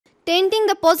tainting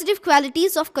the positive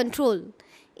qualities of control.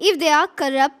 If they are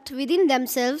corrupt within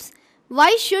themselves,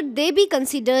 why should they be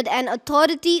considered an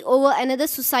authority over another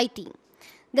society?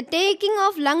 The taking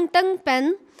of long-tongue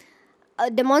pen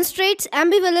demonstrates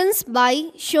ambivalence by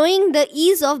showing the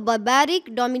ease of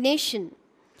barbaric domination.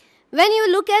 When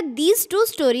you look at these two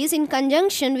stories in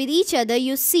conjunction with each other,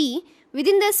 you see,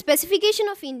 within the specification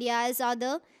of India as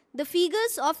other, the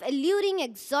figures of alluring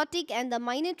exotic and the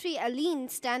minatory alien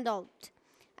stand out.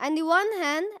 On the one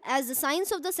hand, as the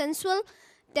signs of the sensual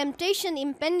temptation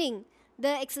impending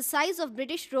the exercise of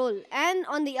British rule, and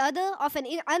on the other, of an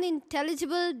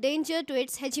unintelligible danger to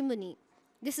its hegemony.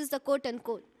 This is the quote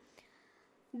unquote.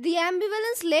 The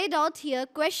ambivalence laid out here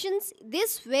questions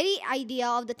this very idea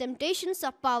of the temptations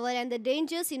of power and the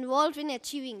dangers involved in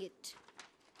achieving it.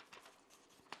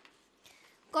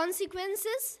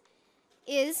 Consequences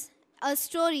is a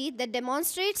story that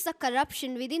demonstrates the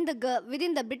corruption within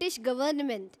the British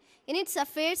government in its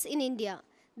affairs in India.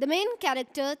 The main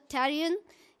character, Tarian,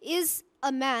 is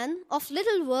a man of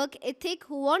little work ethic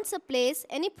who wants a place,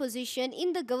 any position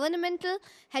in the governmental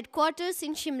headquarters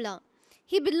in Shimla.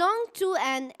 He belonged to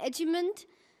an regiment,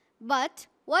 but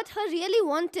what he really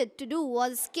wanted to do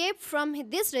was escape from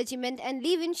this regiment and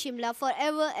live in Shimla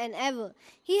forever and ever.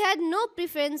 He had no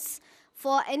preference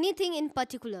for anything in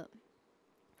particular,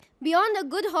 beyond a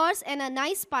good horse and a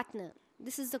nice partner.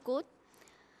 This is the quote.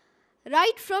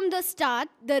 Right from the start,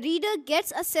 the reader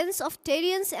gets a sense of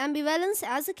Tarian's ambivalence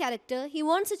as a character. He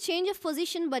wants a change of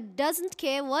position but doesn't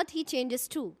care what he changes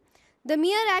to. The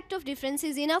mere act of difference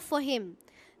is enough for him.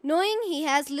 Knowing he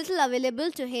has little available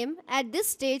to him at this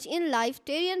stage in life,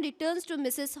 Tarian returns to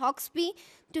Mrs. Hawksby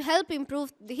to help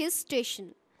improve his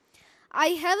station. I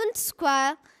haven't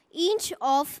square inch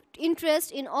of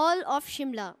interest in all of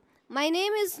Shimla. My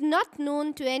name is not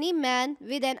known to any man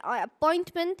with an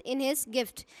appointment in his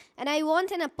gift, and I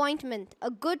want an appointment,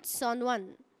 a good sound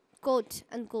one, quote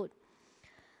unquote.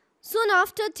 Soon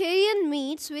after Tarian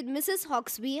meets with Mrs.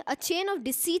 Hawksby, a chain of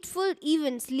deceitful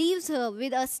events leaves her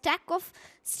with a stack of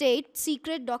state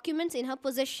secret documents in her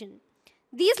possession.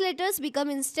 These letters become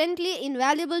instantly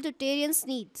invaluable to Tarian's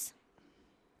needs.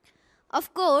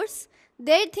 Of course,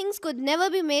 their things could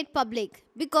never be made public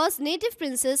because native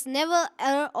princes never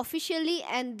are officially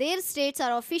and their states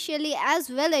are officially as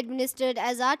well administered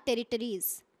as our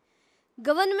territories.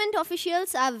 Government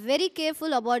officials are very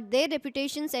careful about their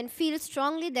reputations and feel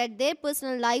strongly that their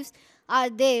personal lives are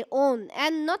their own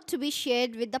and not to be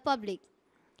shared with the public.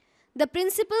 The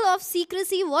principle of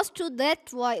secrecy was to that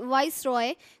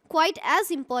viceroy quite as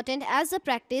important as the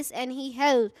practice, and he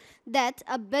held that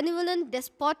a benevolent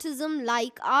despotism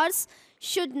like ours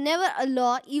should never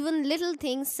allow even little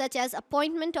things such as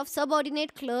appointment of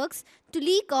subordinate clerks to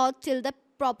leak out till the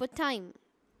proper time.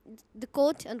 The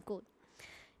quote unquote.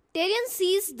 Tarian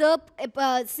sees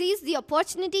the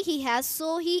opportunity he has,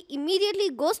 so he immediately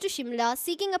goes to Shimla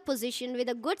seeking a position with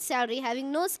a good salary,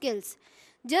 having no skills,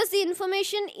 just the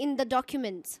information in the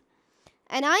documents.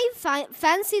 And I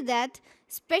fancy that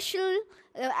special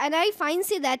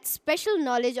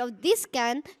knowledge of this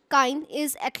kind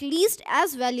is at least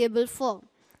as valuable for,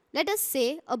 let us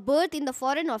say, a berth in the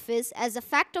Foreign Office as the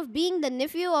fact of being the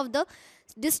nephew of the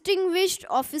distinguished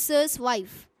officer's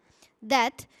wife.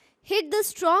 That hit the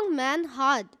strong man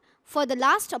hard, for the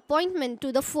last appointment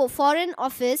to the Foreign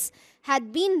Office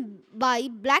had been by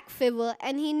black favor,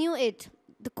 and he knew it,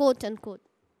 the quote unquote.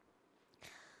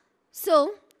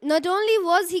 So, not only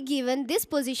was he given this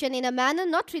position in a manner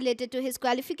not related to his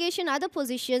qualification, other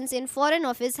positions in Foreign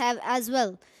Office have as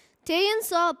well. Tarian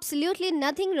saw absolutely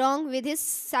nothing wrong with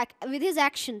his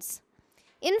actions.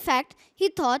 In fact, he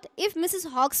thought, if Mrs.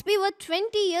 Hawksby were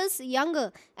 20 years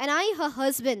younger and I her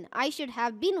husband, I should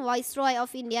have been Viceroy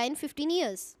of India in 15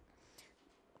 years.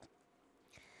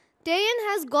 Tarian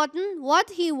has gotten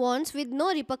what he wants with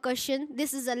no repercussion.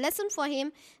 This is a lesson for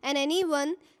him and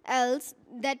anyone else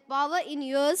that power in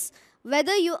yours,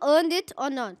 whether you earned it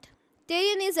or not.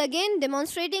 Tarian is again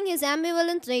demonstrating his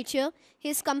ambivalent nature.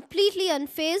 He is completely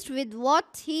unfazed with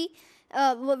what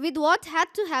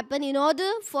had to happen in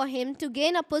order for him to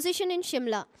gain a position in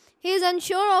Shimla. He is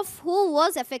unsure of who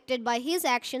was affected by his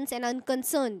actions and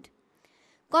unconcerned.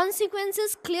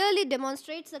 Consequences clearly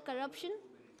demonstrates the corruption.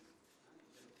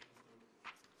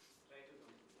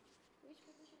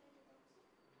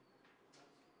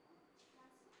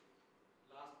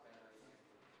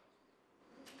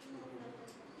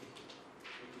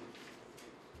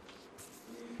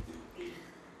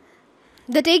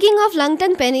 The taking of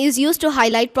Langton pen is used to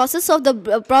highlight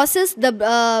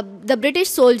the British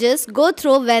soldiers go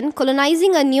through when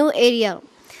colonizing a new area.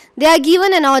 They are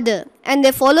given an order and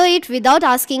they follow it without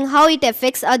asking how it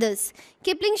affects others.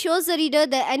 Kipling shows the reader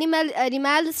the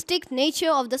animalistic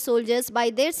nature of the soldiers by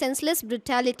their senseless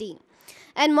brutality,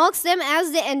 and mocks them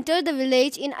as they enter the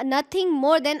village in nothing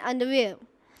more than underwear,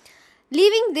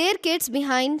 leaving their kids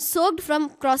behind, soaked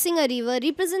from crossing a river,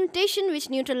 representation which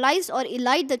neutralized or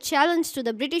elide the challenge to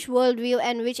the British worldview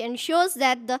and which ensures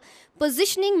that the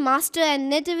positioning master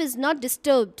and native is not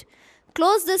disturbed.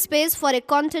 Close the space for a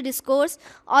counter discourse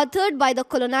authored by the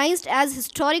colonized as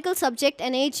historical subject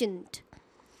and agent.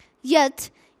 Yet,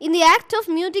 in the act of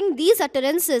muting these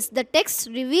utterances, the texts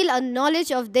reveal a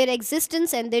knowledge of their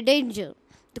existence and their danger.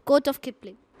 The quote of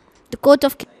Kipling. The quote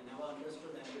of Kipling. I never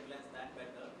understood ambivalence that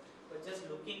better, but just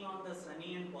looking on the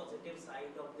sunny and positive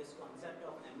side of this concept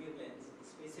of ambivalence,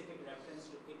 specific reference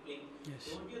to Kipling,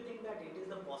 yes. Don't you think that it is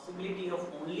the possibility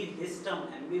of only this term,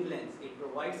 ambivalence, it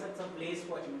provides us a place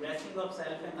for embracing of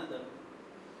self and other?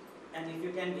 And if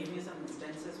you can give me some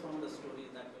instances from the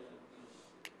stories, that will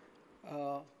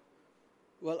help me.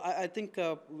 Well, I think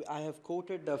I have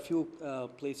quoted a few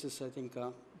places, I think,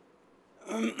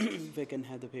 if I can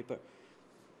have the paper.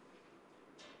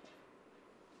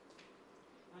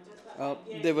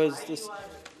 There was this. You are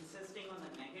insisting on the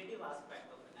negative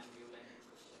aspect of an ambivalent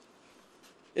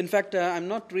discussion. In fact, I'm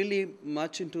not really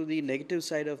much into the negative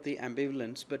side of the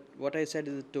ambivalence, but what I said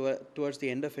is towards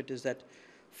the end of it is that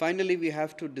finally we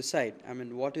have to decide, I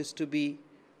mean, what is to be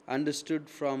understood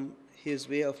from his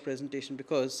way of presentation,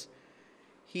 because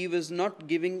he was not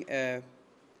giving a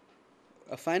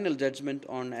final judgment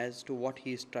on as to what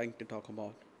he is trying to talk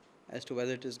about, as to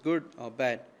whether it is good or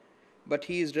bad. But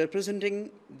he is representing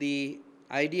the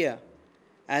idea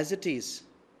as it is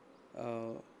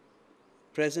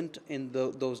present in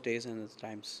those days and those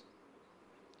times.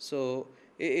 So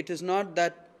it is not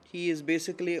that he is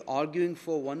basically arguing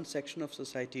for one section of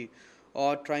society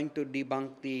or trying to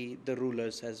debunk the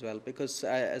rulers as well, because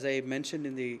as I mentioned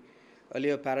in the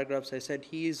earlier paragraphs, I said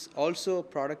he is also a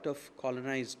product of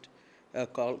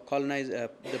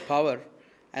the power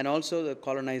and also the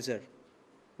colonizer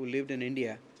who lived in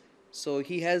India. So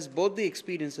he has both the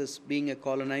experiences, being a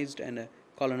colonized and a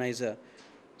colonizer.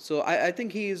 So I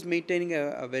think he is maintaining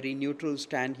a very neutral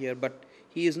stand here, but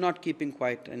he is not keeping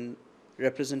quiet and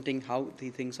representing how the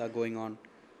things are going on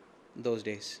those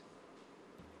days.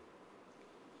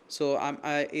 So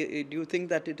do you think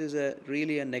that it is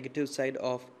really a negative side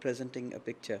of presenting a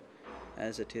picture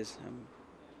as it is? Just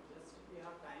we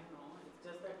have time now. It's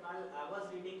just that while I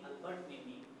was reading Albert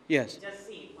Memmi, yes. Just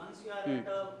see, once you are at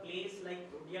a place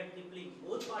like Rudyard Kipling,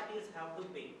 both parties have to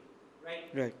pay, right?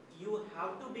 Right. You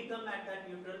have to become at that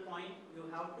neutral point. You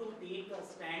have to take a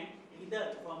stand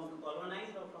either from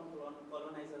colonized or from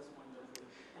colonizer's point of view.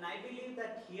 And I believe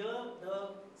that here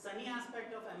the sunny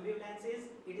aspect of ambivalence is,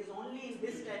 it is only in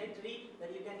this territory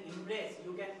that you can embrace,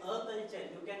 you can culture,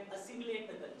 you can assimilate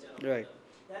the culture of right.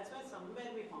 That's why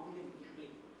somewhere we found in Kipling.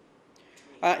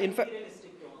 In fact,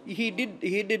 he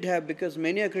did have, because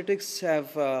many critics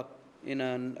have in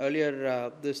an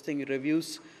earlier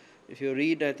reviews, if you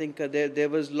read, I think there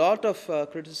was a lot of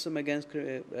criticism against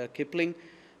Kipling,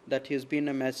 that he has been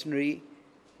a mercenary,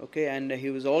 okay, and he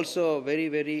was also very,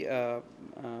 very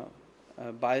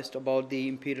biased about the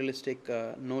imperialistic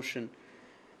notion,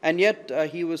 and yet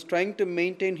he was trying to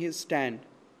maintain his stand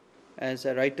as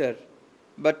a writer.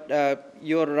 But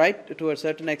you're right to a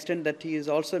certain extent that he is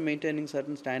also maintaining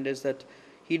certain standards, that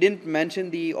he didn't mention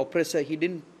the oppressor, he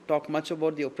didn't talk much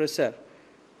about the oppressor,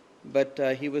 but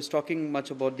he was talking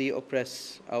much about the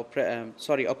oppressor.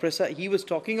 He was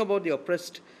talking about the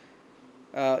oppressed.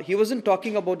 He wasn't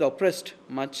talking about the oppressed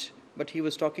much, but he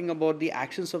was talking about the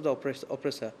actions of the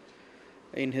oppressor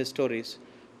in his stories.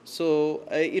 So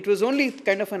it was only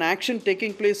kind of an action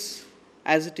taking place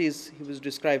as it is he was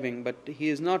describing, but he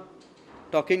is not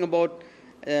talking about,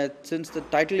 since the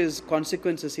title is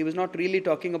Consequences, he was not really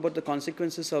talking about the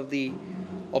consequences of the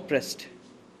oppressed,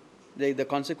 the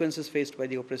consequences faced by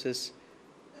the oppressors.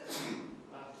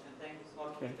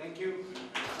 Thank you.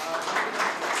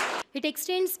 It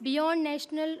extends beyond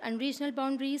national and regional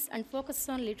boundaries and focuses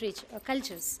on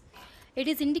cultures. It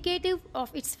is indicative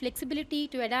of its flexibility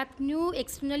to adapt new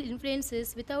external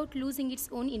influences without losing its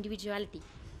own individuality.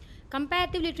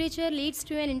 Comparative literature leads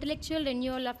to an intellectual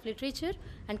renewal of literature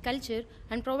and culture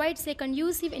and provides a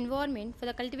conducive environment for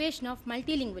the cultivation of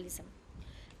multilingualism.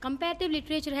 Comparative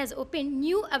literature has opened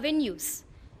new avenues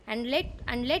and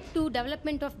led to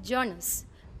development of genres,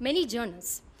 many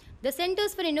genres. The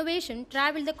centers for innovation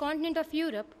traveled the continent of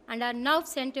Europe and are now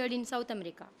centered in South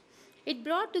America. It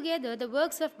brought together the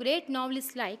works of great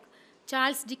novelists like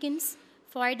Charles Dickens,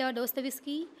 Fyodor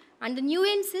Dostoevsky, and the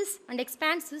nuances and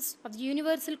expanses of the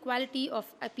universal quality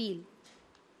of appeal.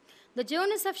 The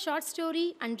genres of short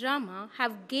story and drama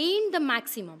have gained the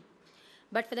maximum.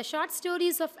 But for the short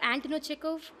stories of Anton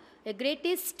Chekhov, a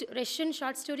greatest Russian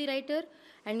short story writer,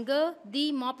 and Guy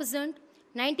de Maupassant,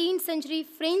 19th century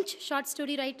French short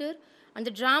story writer, and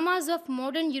the dramas of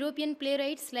modern European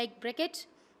playwrights like Beckett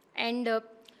and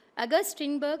August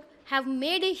Strindberg have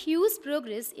made a huge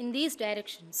progress in these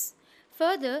directions.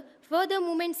 Further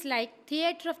movements like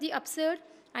Theatre of the Absurd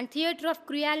and Theatre of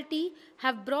Cruelty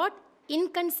have brought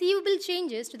inconceivable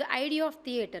changes to the idea of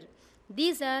theatre.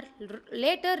 These are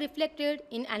later reflected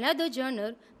in another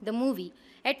genre, the movie.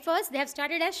 At first, they have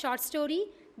started as short story,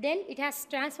 then it has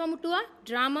transformed to a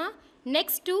drama,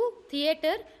 next to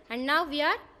theatre, and now we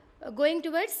are going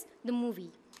towards the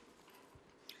movie.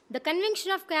 The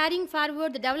convention of carrying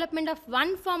forward the development of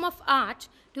one form of art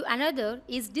to another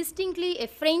is distinctly a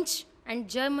French and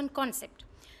German concept.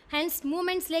 Hence,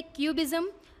 movements like Cubism,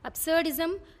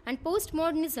 Absurdism, and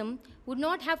Postmodernism would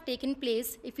not have taken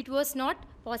place if it was not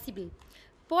possible.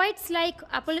 Poets like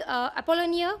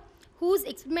Apollonia, whose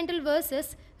experimental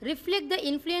verses reflect the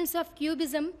influence of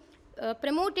Cubism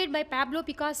promoted by Pablo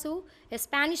Picasso, a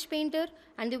Spanish painter,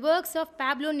 and the works of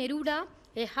Pablo Neruda,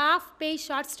 a half-page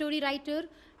short story writer,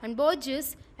 and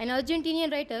Borges, an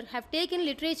Argentinian writer, have taken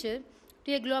literature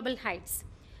to a global heights.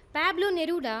 Pablo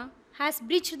Neruda has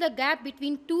bridged the gap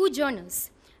between two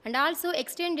genres and also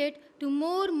extended to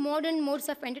more modern modes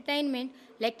of entertainment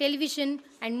like television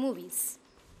and movies.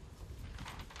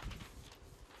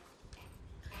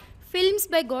 Films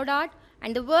by Godard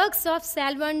and the works of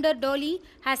Salvador Dali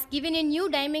has given a new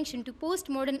dimension to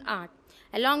postmodern art.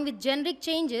 Along with generic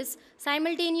changes,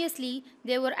 simultaneously,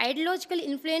 there were ideological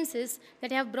influences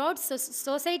that have brought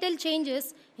societal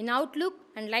changes in outlook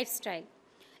and lifestyle.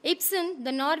 Ibsen,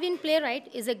 the Norwegian playwright,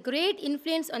 is a great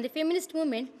influence on the feminist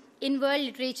movement in world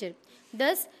literature.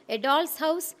 Thus, A Doll's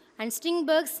House and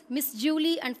Strindberg's Miss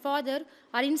Julie and Father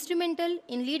are instrumental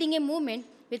in leading a movement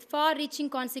with far-reaching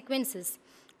consequences.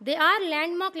 They are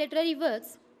landmark literary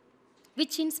works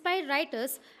which inspired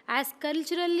writers as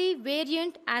culturally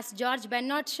variant as George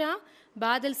Bernard Shaw,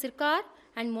 Badal Sircar,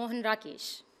 and Mohan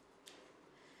Rakesh.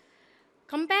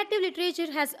 Comparative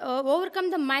literature has overcome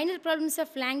the minor problems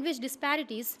of language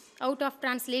disparities out of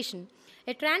translation.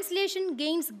 A translation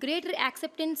gains greater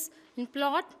acceptance in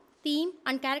plot, theme,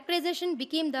 and characterization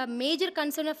became the major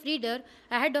concern of reader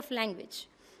ahead of language.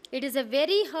 It is a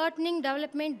very heartening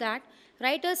development that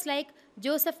writers like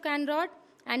Joseph Conrad,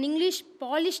 an English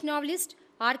Polish novelist,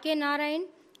 R.K. Narayan,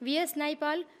 V.S.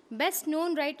 Naipaul,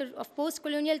 best-known writer of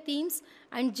post-colonial themes,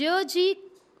 and Georgi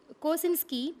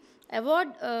Kosinski,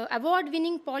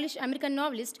 award-winning Polish-American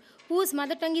novelist, whose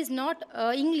mother tongue is not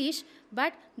English,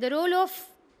 but the role of,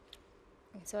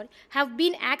 have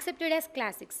been accepted as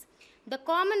classics. The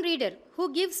common reader,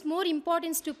 who gives more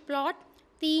importance to plot,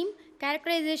 theme,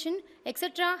 characterization,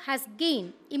 etc., has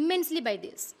gained immensely by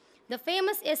this. The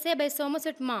famous essay by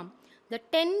Somerset Maugham, The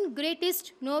 10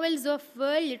 Greatest Novels of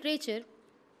World Literature,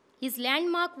 is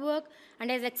landmark work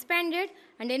and has expanded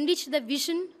and enriched the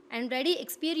vision and ready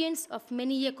experience of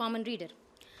many a common reader.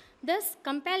 Thus,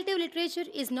 comparative literature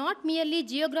is not merely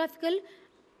geographical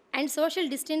and social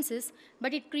distances,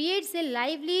 but it creates a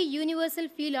lively, universal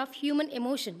feel of human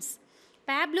emotions.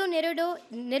 Pablo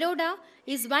Neruda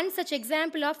is one such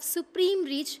example of supreme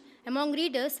reach among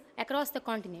readers across the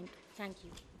continent. Thank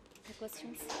you. Any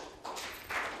questions?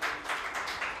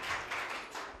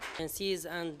 Differences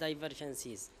and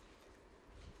divergences.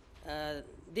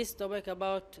 This topic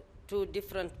about two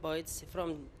different poets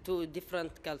from two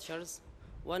different cultures.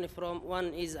 One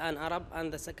is an Arab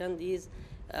and the second is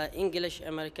English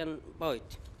American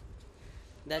poet.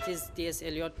 That is T.S.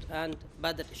 Eliot and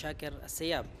Badr Shakir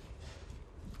As-Sayyab.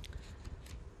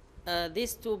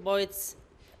 These two poets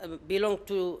belong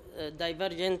to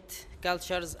divergent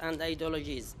cultures and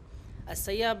ideologies.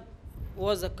 As-Sayyab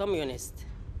was a communist,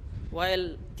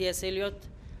 while T.S. Eliot,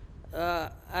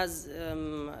 as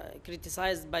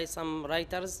criticized by some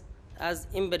writers, as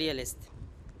imperialist,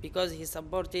 because he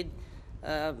supported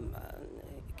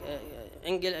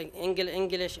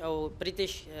English or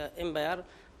British Empire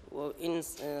in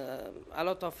a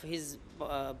lot of his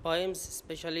poems,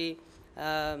 especially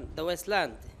the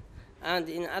Westland. And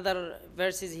in other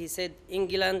verses he said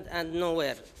England and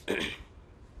nowhere.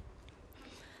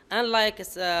 Unlike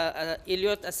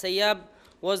Eliot, As-Sayyab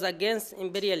was against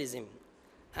imperialism,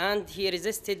 and he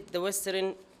resisted the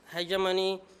Western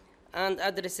hegemony and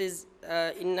addresses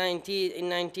in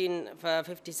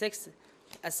 1956.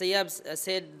 As-Sayyab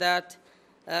said that,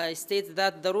 states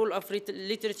that the role of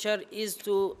literature is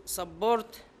to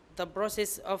support the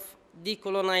process of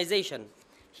decolonization.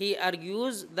 He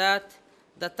argues that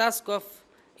the task of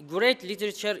great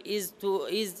literature is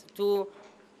to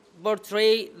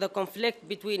portray the conflict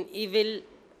between evil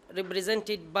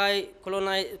represented by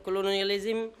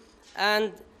colonialism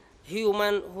and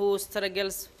human who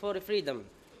struggles for freedom.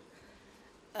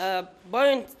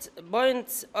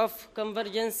 Points of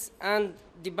convergence and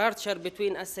departure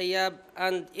between As-Sayyab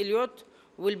and Eliot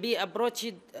will be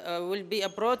approached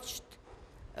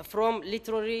from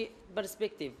literary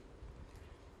perspective.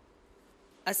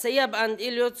 As-Sayyab and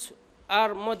Eliot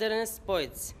are modernist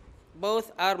poets.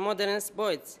 Both are modernist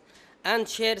poets and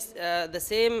share the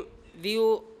same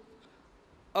view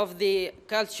of the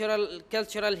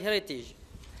cultural heritage.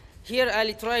 Here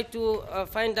I'll try to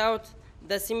find out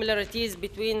the similarities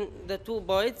between the two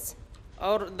poets,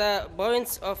 or the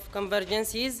points of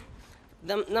convergences.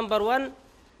 Number one,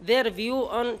 their view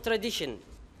on tradition.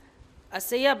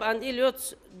 As-Sayyab and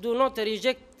Eliot do not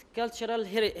reject cultural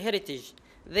heritage.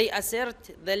 They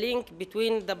assert the link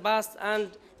between the past and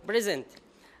present.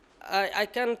 I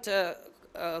can't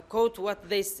quote what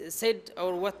they said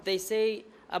or what they say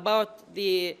about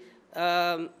the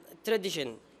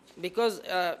tradition, because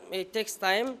it takes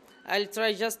time. I'll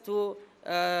try just to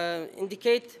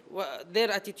indicate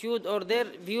their attitude or their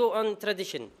view on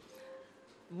tradition.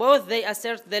 Both they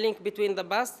assert the link between the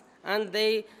past, and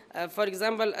they, for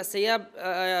example, As-Sayyab,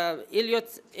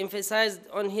 Eliot emphasized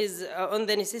on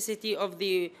the necessity of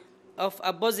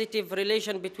a positive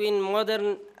relation between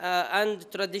modern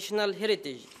and traditional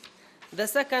heritage. The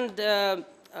second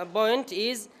point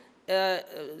is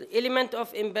element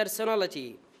of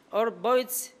impersonality or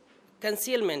poet's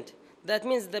concealment. That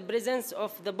means the presence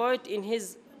of the poet in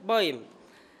his poem.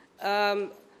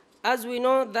 As we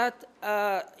know that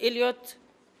Eliot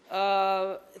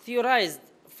theorized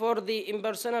for the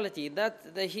impersonality, that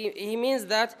he means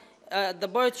that the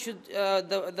poet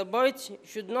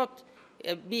should not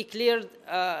be cleared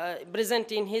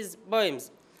present in his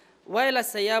poems. While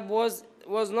As-Sayyab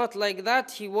was not like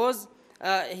that. He was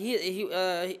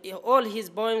all his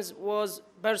poems was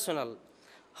personal.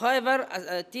 However,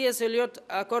 T.S. Eliot,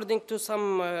 according to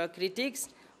some critics,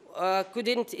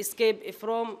 couldn't escape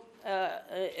from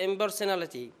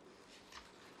impersonality.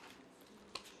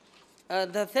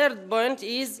 The third point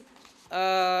is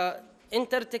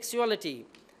intertextuality.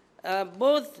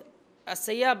 Both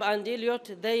As-Sayyab and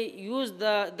Eliot, they use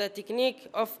the technique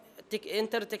of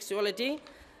intertextuality.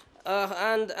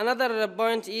 And another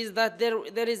point is that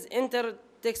there is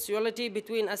intertextuality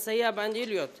between As-Sayyab and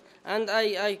Eliot. And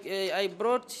I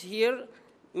brought here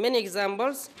many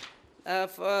examples.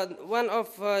 One of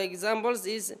examples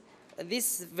is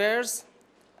this verse.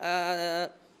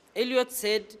 Eliot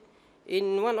said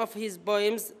in one of his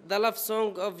poems, The Love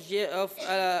Song of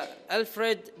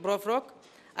Alfred Prufrock,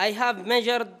 I have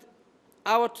measured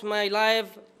out my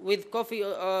life with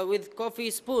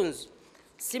coffee spoons.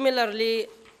 Similarly,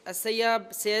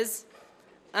 As-Sayyab says,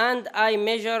 and I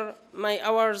measure my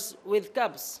hours with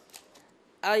cups.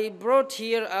 I brought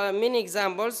here many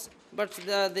examples, but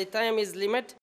the time is limited.